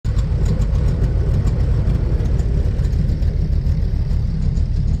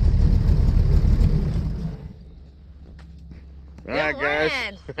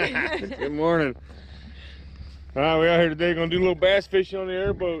guys. Good morning. All right, we're out here today. Gonna do a little bass fishing on the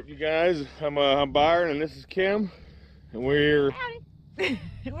airboat, you guys. I'm Byron, and this is Kim, and we're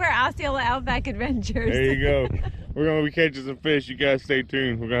Osceola Outback Adventures. There you go. We're gonna be catching some fish. You guys stay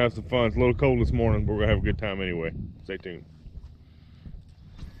tuned. We're gonna have some fun. It's a little cold this morning, but we're gonna have a good time anyway. Stay tuned.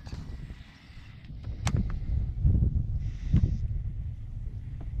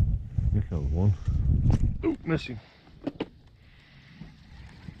 Here comes one. Oop, missing.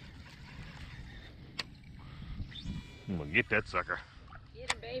 I'm gonna get that sucker.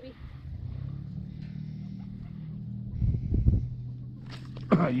 Get him, baby.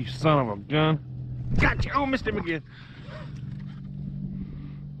 Oh, you son of a gun. Gotcha. Oh, missed him again.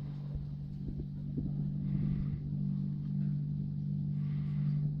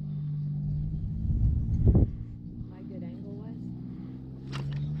 My good angle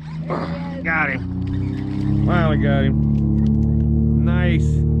was. Got him. Finally got him. Nice.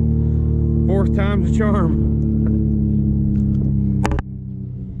 Fourth time's a charm.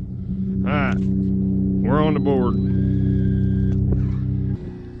 Alright. We're on the board.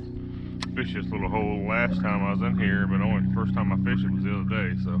 Fished this little hole last time I was in here, but only the first time I fished it was the other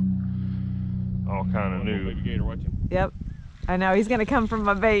day, so all kind of new. Baby gator, watch him. Yep. I know, he's gonna come from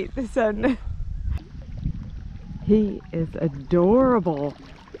my bait. So he is adorable.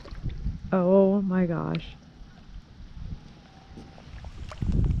 Oh my gosh.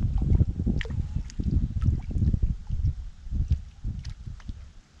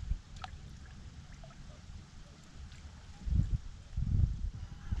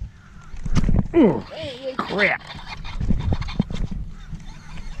 Oh, crap.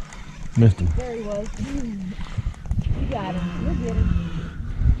 Missed him. There he was. You got him. You'll get him.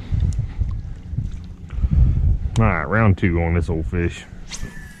 Alright, round two on this old fish.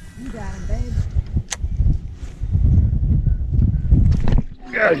 You got him, babe.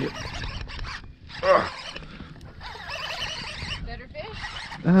 Got you. Better fish?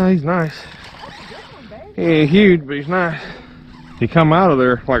 He's nice. That's a good one, babe. He ain't huge, but he's nice. He come out of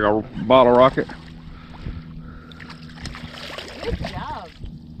there like a bottle rocket. Good job.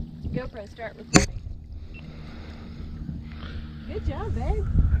 GoPro, start recording. Good job, babe.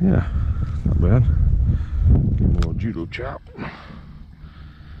 Yeah, not bad. Give him a little judo chop.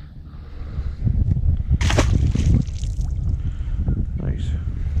 Nice.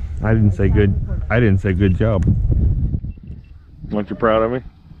 I didn't say good. I didn't say good job. Aren't you proud of me?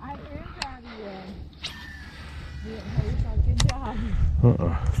 I am proud of you. You didn't tell yourself good job.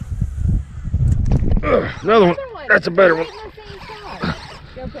 Another one. That's a better one.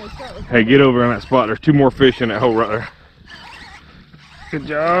 GoPro, start recording. Hey, get over on that spot. There's two more fish in that hole right there. Good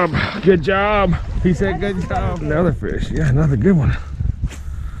job. Good job. He said good job. Another fish. Yeah, another good one.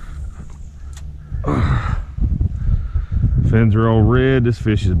 Fins are all red. This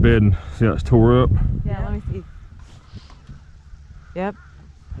fish is bedding. See how it's tore up? Yeah, let me see. Yep.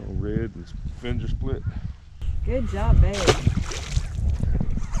 All red and fins are split. Good job, babe.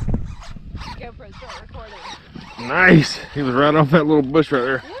 GoPro, start recording. Nice. He was right off that little bush right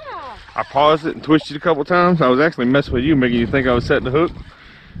there. Yeah. I paused it and twitched it a couple times. I was actually messing with you, making you think I was setting the hook.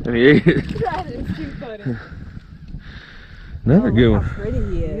 And he ate it. That is too funny. Another good one. How pretty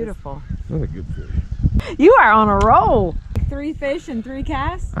he is. Beautiful. Another good fish. You are on a roll. 3 fish and 3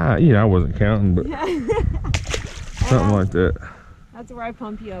 casts? Yeah, I wasn't counting, but something like that. That's where I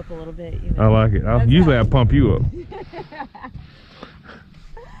pump you up a little bit. You know? I like it. Usually I pump you up.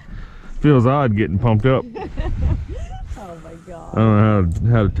 Feels odd getting pumped up. Oh my god. I don't know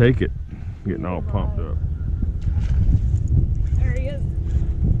how to take it, getting all pumped up. There he is.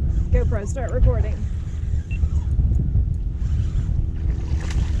 GoPro, start recording.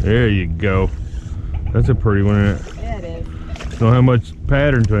 There you go. That's a pretty one, isn't it? Yeah, it is. Don't have much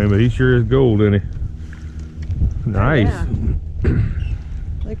pattern to him, but he sure is gold, isn't he? Nice. Yeah.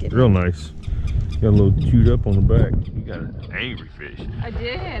 Look at Real him. nice. Got a little chewed up on the back. You got an angry fish. I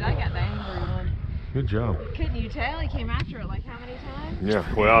did. I got the angry one. Good job. Couldn't you tell? He came after it like how many times? Yeah,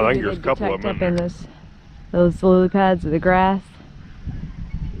 well, I think there's a couple of them in there. Those lily pads of the grass.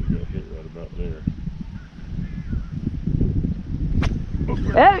 You got hit right about there.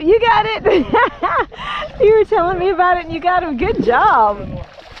 Oh, you got it! You were telling me about it and you got him. Good job.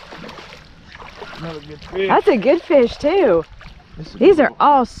 Another good fish. That's a good fish too. These are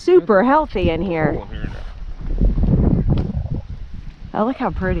all super healthy in here. Oh, look how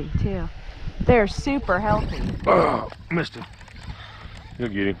pretty too. They're super healthy. Oh, missed him. You'll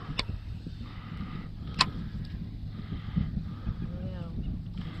get him.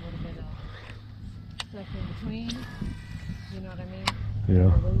 Stuck in between. You know what I mean?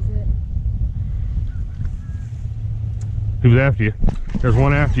 Yeah. Lose it. He was after you. There's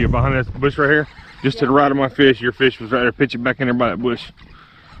one after you behind that bush right here. Just to the right of my fish. Your fish was right there. Pitch it back in there by that bush.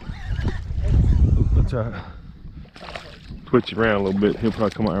 Let's twitch it around a little bit. He'll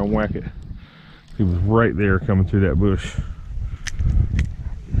probably come out there and whack it. He was right there coming through that bush.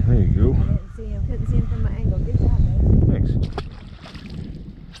 There you go. I didn't see him. Couldn't see him from my angle. Good job, babe. Thanks.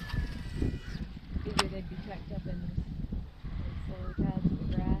 Figured they'd be tucked up in those slowly pads of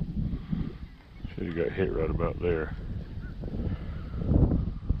the grass. Should have got hit right about there.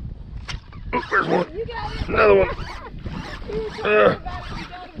 Oh, there's one. You got it. Another one. You were talking about it. You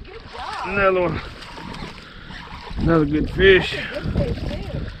got him. Good job. Another one. Another good fish. Good fish too.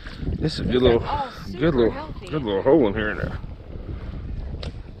 This is a good little, Healthy. good little hole in here now.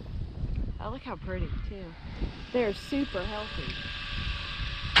 Oh, look how pretty too. They're super healthy.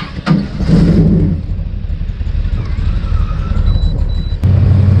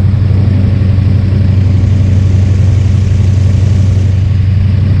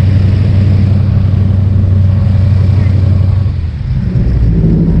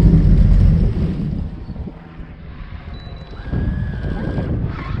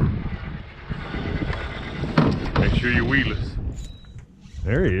 Make sure you're weedless.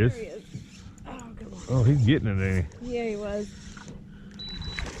 There he is. There he is. Oh, come on. Oh, he's getting it, ain't Yeah, he was.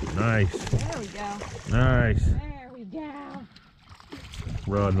 he? Nice. There we go. Nice. There we go.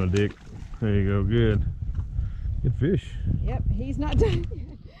 Rod my dick. There you go. Good. Good fish. Yep, he's not done.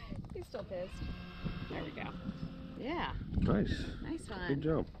 He's still pissed. There we go. Yeah, Nice. nice one. Good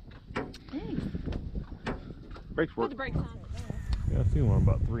job. Thanks. Brakes Put work. the brakes on. Yeah, I seen one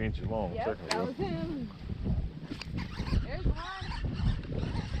about 3 inches long. a Yep, second that ago. was him. There's one.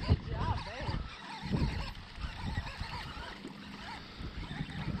 Good job, babe.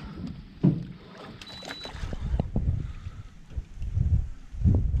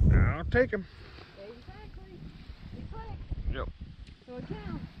 I'll take him. Exactly. Be quick. Yep. So it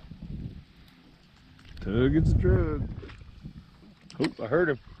counts. Tug gets a drug. Oop, I heard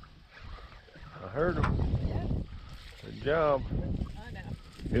him. I heard him. Yep. Good job. I know.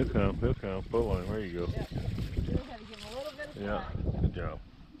 He'll come. He'll come. Pull on him. There you go. Yep. You just gotta give him a little bit of Yeah. slack. Good job.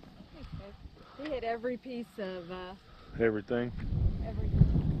 Thanks, babe. He hit every piece of Everything. everything.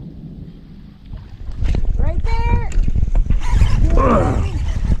 Right there.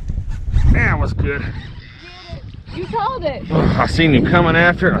 That was good. Get it. You called it. I seen him coming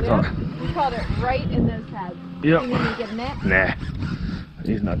after it. I Yep. thought, You called it right in those pads. yep. You need to get a net. Nah.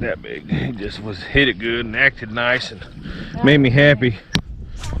 He's not that big. He just hit it good and acted nice and made me happy.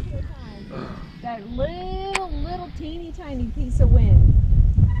 That little teeny tiny piece of wind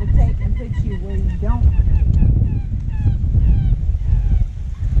will take and put you where you don't want to be.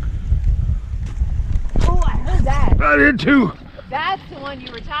 Oh, I heard that. I did too. That's the one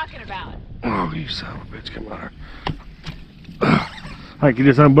you were talking about. Oh, you son of a bitch. Come on here. I can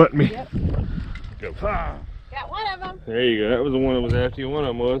just unbutton me. Yep. Go. Ah. Got one of them. There you go. That was the one that was after you. One of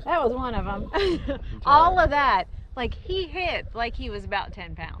them was. That was one of them. All of that. Like he hit like he was about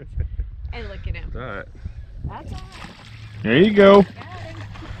 10 pounds. And look at him. All right. That's all right. There you go. Got him.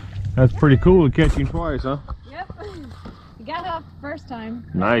 That's pretty cool to catch him twice, huh? Yep. You got off the first time.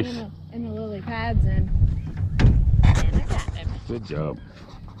 Nice. In the lily pads and I got him. Good job.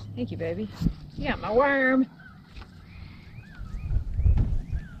 Thank you, baby. You got my worm.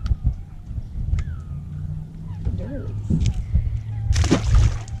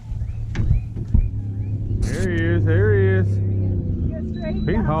 There he is. There he is.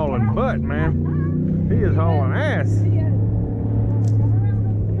 He's hauling butt, man. He is hauling ass.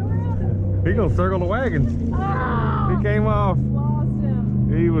 He gonna circle the wagon. Oh, He came off. lost him.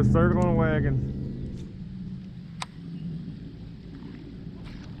 He was circling the wagon.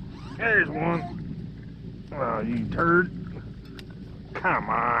 There's one. Oh, you turd. Come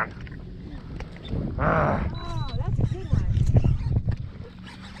on. Ah. Oh, that's a good one.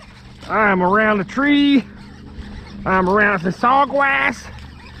 I'm around the tree. I'm around the sawgrass.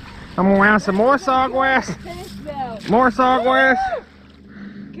 I'm around some more sawgrass. Fish though. More sawgrass.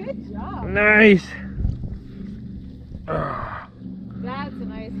 Good job. Nice. Ah. That's a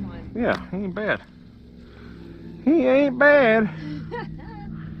nice one. Yeah, he ain't bad. He ain't bad.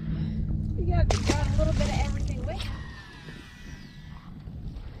 You got a little bit of everything with you.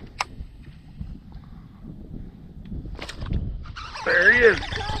 There he is.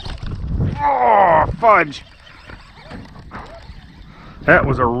 Oh, fudge. That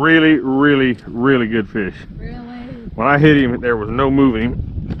was a really, really, really good fish. Really? When I hit him, there was no moving him.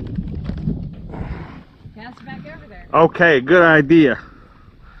 Cast it back over there. Okay, good idea.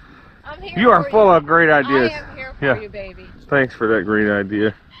 I'm here You are for full you. of great ideas. I am here for Yeah. you, baby. Thanks for that great idea.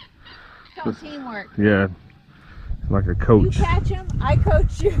 It's called teamwork. Yeah. Like a coach. You catch him, I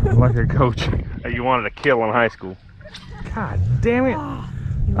coach you. Like a coach that you wanted to kill in high school. God damn it. Oh,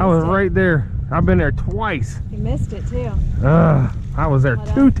 I was right there. I've been there twice. You missed it too. I was there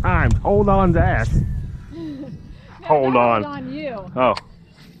 2 times. Hold on's ass. No, Hold on. Hold on you. Oh.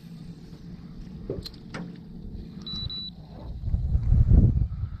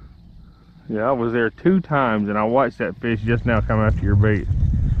 Yeah, I was there 2 times and I watched that fish just now come after your bait.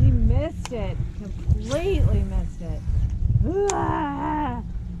 You missed it. Completely missed it. Ah,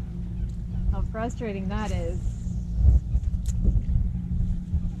 how frustrating that is.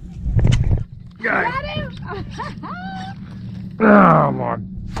 Got him! Oh my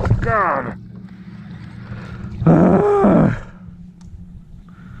God.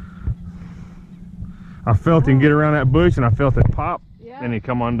 I felt him get around that bush and I felt it pop, Yeah. and he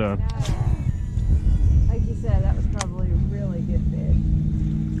come undone. Like you said, that was probably a really good fish.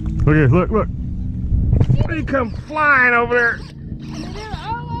 Look at this, look. He come flying over there.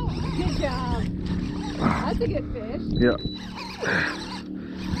 Oh, good job. That's a good fish. Yep.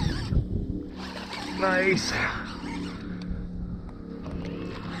 Nice.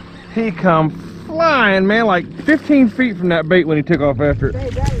 He come flying, man, like 15 feet from that bait when he took off after it.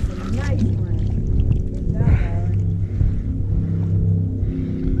 Babe, that is a nice one.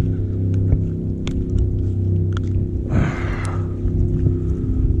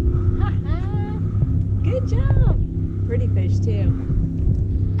 Good job, Alan. Good job. Pretty fish too.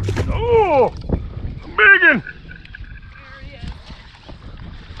 Oh, biggin.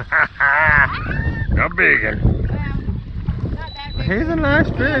 A biggin. Not that big. He's a nice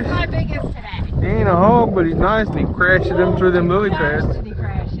fish. My biggest today. He ain't a hog, but he's nice, and he crashed them through them lily pads. Did he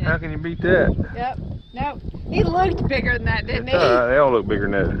crash it? How can you beat that? Yep. Nope. He looked bigger than that, didn't he? They all look bigger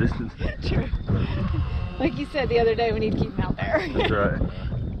than that. True. Like you said the other day, we need to keep him out there. That's right.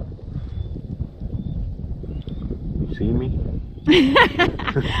 You see me?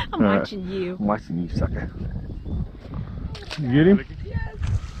 I'm watching you. I'm watching you, sucker. You get him? Yes.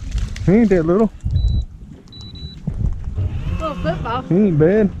 He ain't that little. Little football. He ain't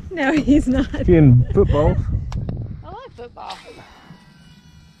bad. No, he's not. He in footballs. I like football.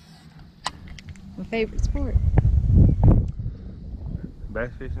 My favorite sport.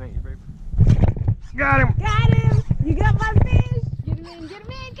 Bass fishing ain't your favorite? Got him! Got him! You got my fish! Get him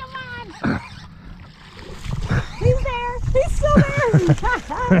in, come on! He's there! He's still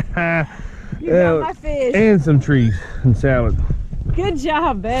there! You got my fish! And some trees and salad. Good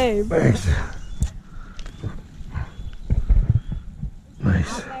job, babe! Thanks.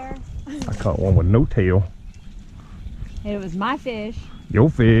 Nice. I caught one with no tail. It was my fish. Your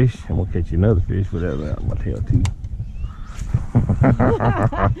fish. I'm gonna catch you another fish without that on my tail too.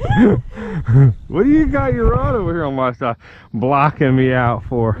 What do you got your rod over here on my side blocking me out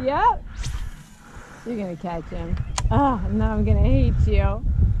for? Yep. You're gonna catch him. Oh, now I'm gonna hate you.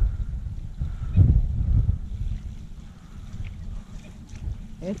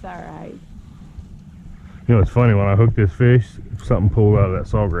 It's alright. You know, it's funny, when I hooked this fish, something pulled out of that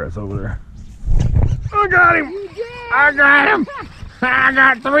sawgrass over there. I got him! You did! I got him! I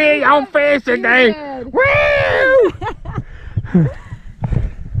got 3 on fish today! Woo!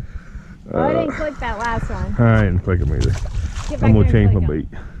 I didn't click that last one. I didn't click him either. Get I'm back gonna there change and my click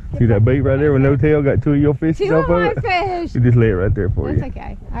bait. See that bait right there with no tail? Got 2 of your fish 2 off of of my it? fish. You just lay it right there for That's you.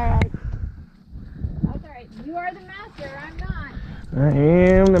 okay. Alright. That's alright. You are the master. I'm not. I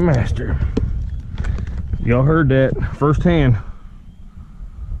am the master. Y'all heard that firsthand.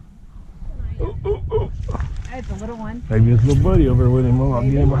 Ooh, ooh, ooh. That's a little one. Maybe his little buddy over with him. Oh, I'll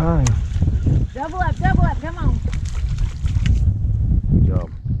get him behind. Double up, come on. Good job.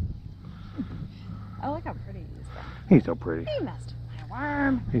 Oh, look how pretty he is. He's so pretty. He messed with my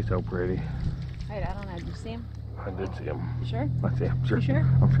worm. He's so pretty. Wait, I don't know. Did you see him? I did see him. You sure? I see him. Sure. You sure?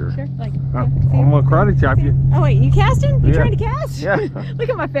 I'm sure. Sure? Like, I'm see him? gonna karate chop you. Oh, wait, you casting? You Yeah. trying to cast? Yeah. Look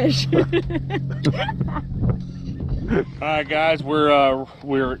at my fish. Alright guys,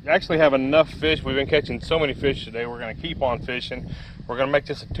 we're actually have enough fish. We've been catching so many fish today. We're gonna keep on fishing. We're gonna make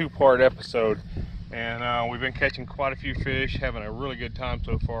this a 2-part episode. And we've been catching quite a few fish, having a really good time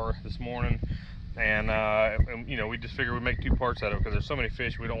so far this morning. And you know, we just figured we'd make 2 parts out of it because there's so many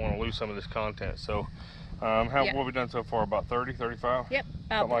fish, we don't want to lose some of this content. So what have we done so far? About 30, 35? Yep,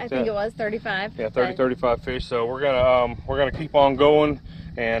 Like I think it was 35. Yeah, 30, 35 fish. So we're gonna keep on going.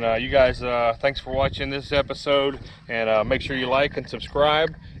 And you guys, thanks for watching this episode. And make sure you like and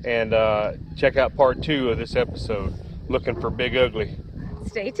subscribe. And check out part 2 of this episode, Looking for Big Ugly.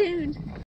 Stay tuned.